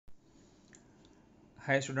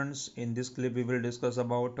Hi students, in this clip we will discuss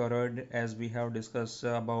about toroid as we have discussed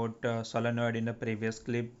about solenoid in the previous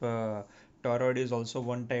clip. Toroid is also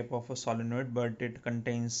one type of a solenoid, but it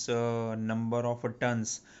contains number of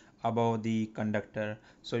turns above the conductor.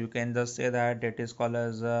 So you can just say that it is called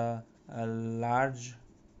as a large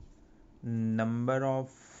number of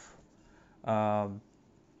uh,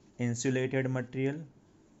 insulated material,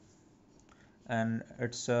 and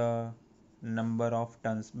it's a number of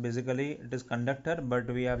tons. Basically it is conductor, but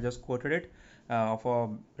we have just coated it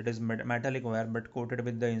for it is metallic wire but coated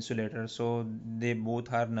with the insulator, so they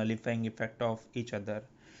both are nullifying effect of each other.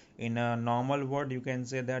 In a normal word, you can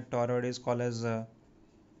say that toroid is called as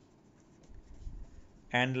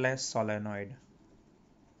endless solenoid.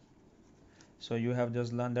 So you have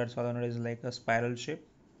just learned that solenoid is like a spiral shape.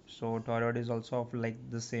 So toroid is also of like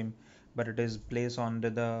the same, but it is placed on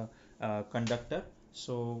the conductor.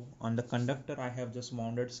 So on the conductor, I have just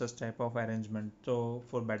mounted such type of arrangement. So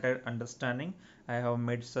for better understanding, I have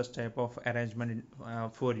made such type of arrangement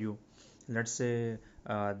for you. Let's say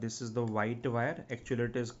this is the white wire. Actually,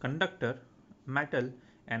 it is conductor metal,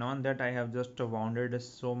 and on that I have just wounded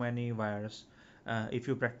so many wires. If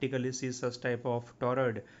you practically see such type of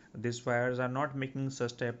toroid, these wires are not making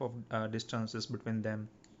such type of distances between them.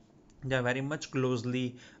 They are very much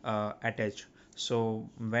closely attached. So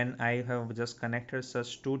when I have just connected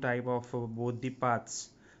such two type of both the paths,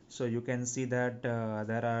 so you can see that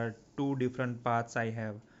there are two different paths I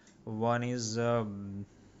have. One is the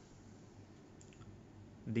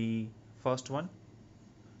first one.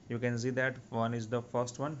 You can see that one is the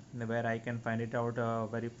first one where I can find it out.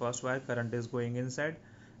 Very first wire current is going inside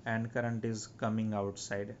and current is coming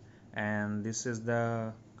outside, and this is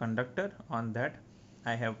the conductor. On that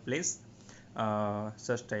I have placed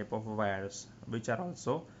such type of wires which are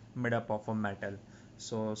also made up of a metal.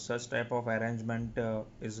 So such type of arrangement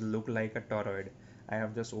is look like a toroid. I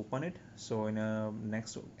have just opened it. So in a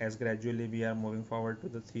next, as gradually we are moving forward to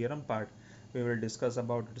the theorem part, we will discuss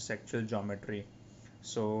about its actual geometry.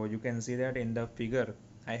 So you can see that in the figure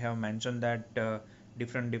I have mentioned that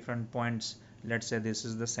different points. Let's say this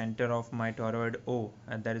is the center of my toroid O,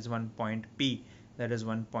 and there is one point P, that is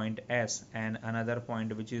one point S, and another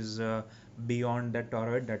point which is beyond the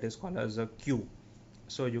toroid, that is called as a Q.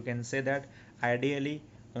 So you can say that ideally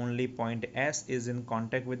only point S is in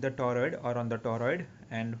contact with the toroid or on the toroid,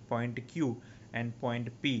 and point Q and point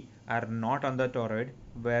P are not on the toroid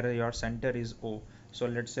where your center is O. So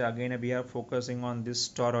let's say again we are focusing on this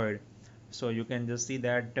toroid. So you can just see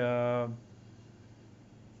that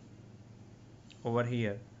over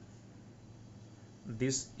here,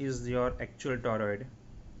 this is your actual toroid.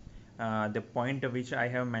 The point which I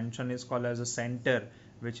have mentioned is called as a center,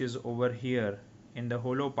 which is over here in the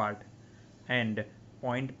hollow part, and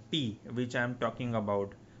point P which I am talking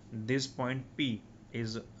about, this point P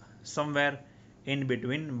is somewhere in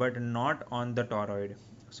between but not on the toroid.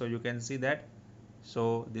 So you can see that.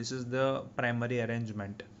 So this is the primary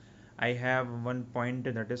arrangement. I have one point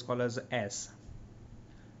that is called as S.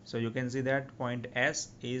 So you can see that point S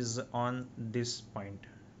is on this point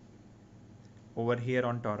over here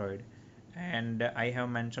on toroid, and I have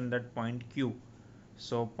mentioned that point Q.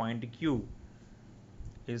 So point Q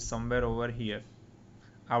is somewhere over here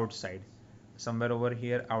outside, somewhere over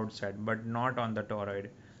here outside, but not on the toroid.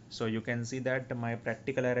 So you can see that my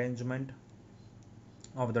practical arrangement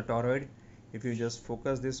of the toroid, if you just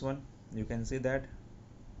focus this one, you can see that.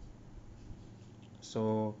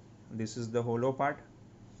 So this is the hollow part.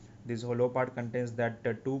 This hollow part contains that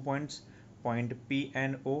 2 points, point P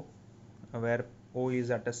and O, where O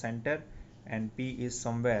is at the center and P is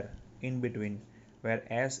somewhere in between, where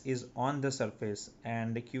S is on the surface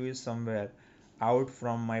and Q is somewhere out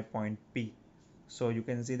from my point P. So you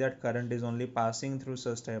can see that current is only passing through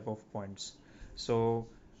such type of points. So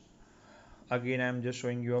again I am just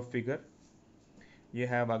showing you a figure. You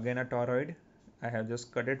have again a toroid. I have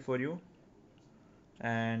just cut it for you,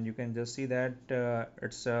 and you can just see that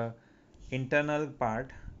it's a internal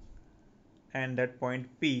part, and that point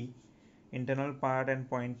P, internal part and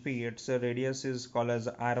point P, its radius is called as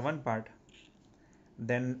R1 part.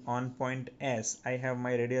 Then on point S I have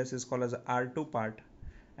my radius is called as R2 part,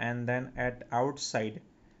 and then at outside,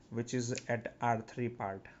 which is at R3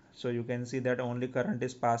 part. So you can see that only current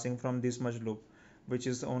is passing from this much loop, which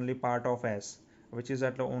is only part of S, which is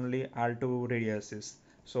at only R2 radiuses.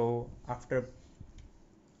 So after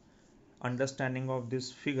understanding of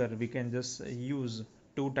this figure, we can just use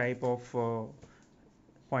two type of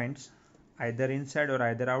points, either inside or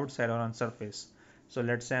either outside or on surface. So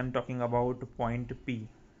let's say I'm talking about point P.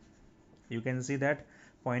 You can see that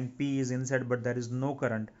point P is inside but there is no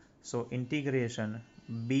current. So integration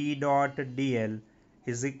B dot dl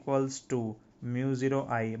is equals to mu 0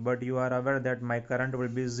 I, but you are aware that my current will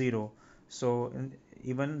be 0. So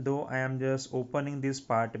even though I am just opening this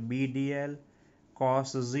part BDL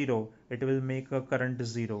cos 0, it will make a current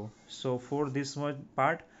 0. So for this one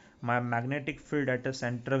part, my magnetic field at the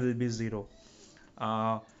center will be 0.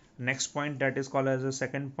 uh, Next point, that is called as a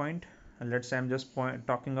second point. Let's say I'm just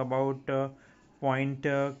talking about point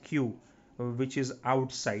Q, which is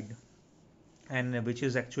outside and which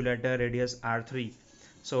is actually at a radius r3.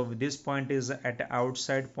 So this point is at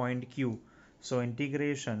outside point Q. So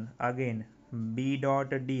integration again b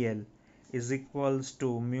dot dl is equals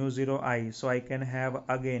to mu 0 I. So I can have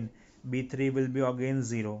again b3 will be again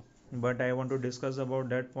 0. But I want to discuss about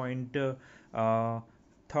that point,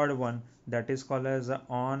 third one, that is called as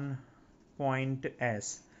on point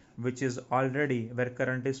S, which is already where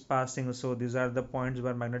current is passing. So these are the points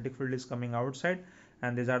where magnetic field is coming outside,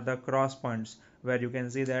 and these are the cross points where you can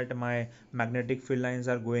see that my magnetic field lines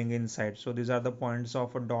are going inside. So these are the points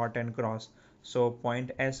of a dot and cross. So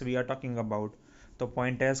point S we are talking about. So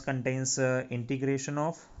point S contains integration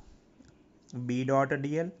of B dot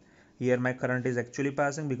dl. Here my current is actually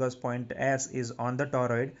passing because point S is on the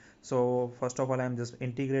toroid. So first of all I am just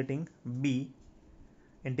integrating B.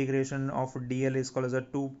 Integration of dl is called as a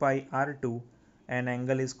 2 pi r2, and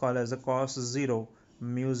angle is called as a cos 0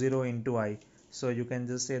 mu 0 into I. So you can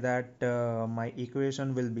just say that my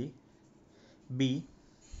equation will be b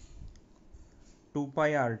 2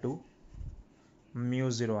 pi r2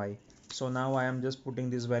 mu 0 I. So now I am just putting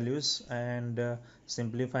these values and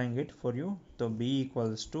simplifying it for you. So b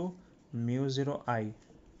equals to mu 0 I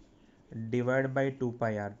divided by 2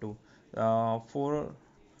 pi r2. For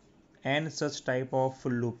n such type of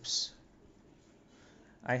loops,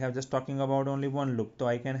 I have just talking about only one loop, so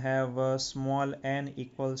I can have small n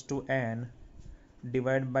equals to n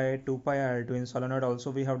divided by 2 pi r2. In solenoid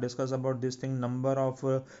also we have discussed about this thing, number of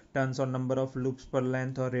turns or number of loops per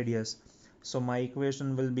length or radius. So my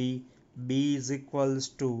equation will be b is equals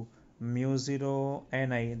to mu 0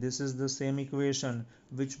 ni. This is the same equation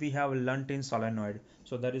which we have learnt in solenoid.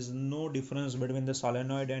 So there is no difference between the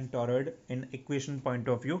solenoid and toroid in equation point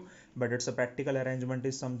of view, but its a practical arrangement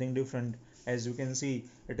is something different. As you can see,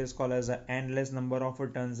 it is called as an endless number of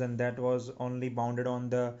turns, and that was only bounded on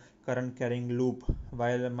the current carrying loop,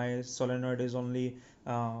 while my solenoid is only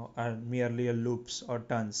merely a loops or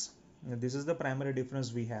turns. This is the primary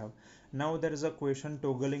difference we have. Now there is a question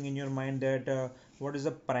toggling in your mind that what is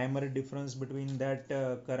the primary difference between that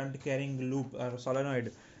current carrying loop or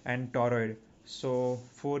solenoid and toroid. So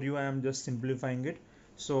for you I am just simplifying it.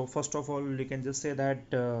 So first of all you can just say that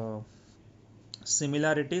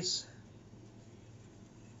similarities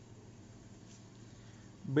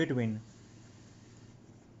between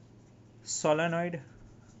solenoid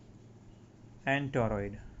and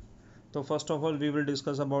toroid. So first of all we will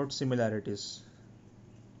discuss about similarities.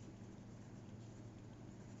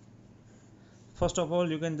 First of all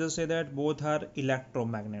you can just say that both are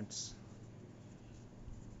electromagnets.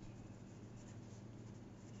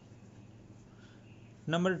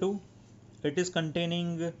 Number 2, it is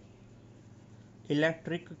containing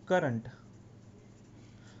electric current.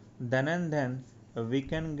 Then and then we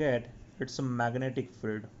can get its magnetic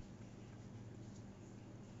field.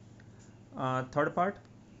 Third part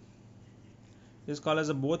is called as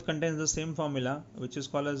a both contains the same formula, which is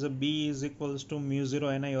called as a B is equals to mu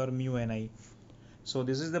 0 ni or mu ni. So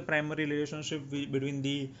this is the primary relationship between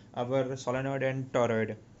the our solenoid and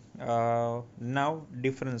toroid. Now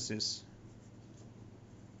differences.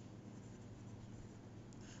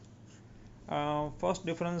 First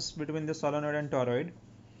difference between the solenoid and toroid.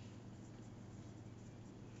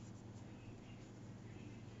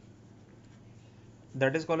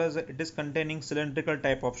 That is called as it is containing cylindrical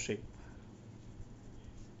type of shape,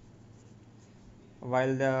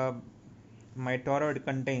 while the my toroid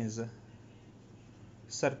contains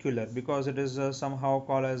circular because it is somehow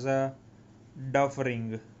called as a Duff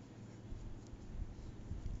ring.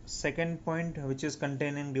 Second point which is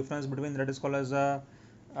containing difference between that is called as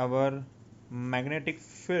our magnetic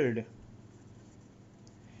field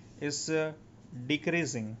is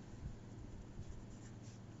decreasing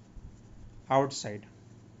outside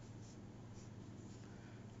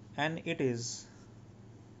and it is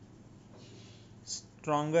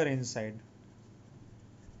stronger inside.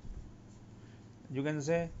 You can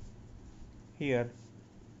say here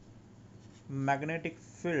magnetic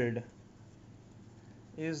field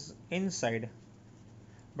is inside,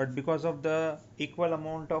 but because of the equal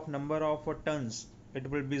amount of number of turns it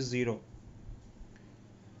will be 0.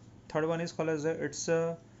 Third one is called as it's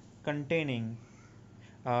containing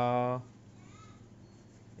a,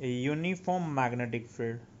 a, uniform magnetic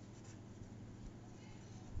field.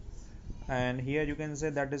 and here you can say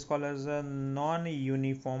that is called as a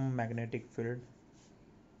non-uniform magnetic field.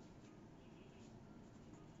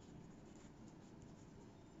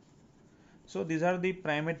 So these are the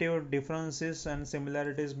primitive differences and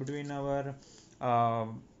similarities between our uh,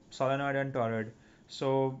 solenoid and toroid.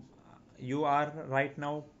 So you are right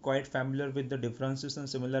now quite familiar with the differences and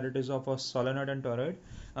similarities of a solenoid and toroid.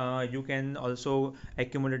 You can also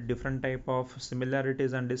accumulate different type of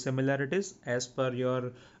similarities and dissimilarities as per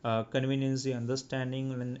your convenience,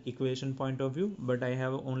 understanding and equation point of view, but I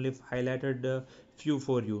have only highlighted a few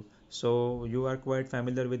for you, so you are quite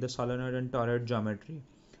familiar with the solenoid and toroid geometry.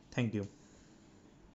 Thank you.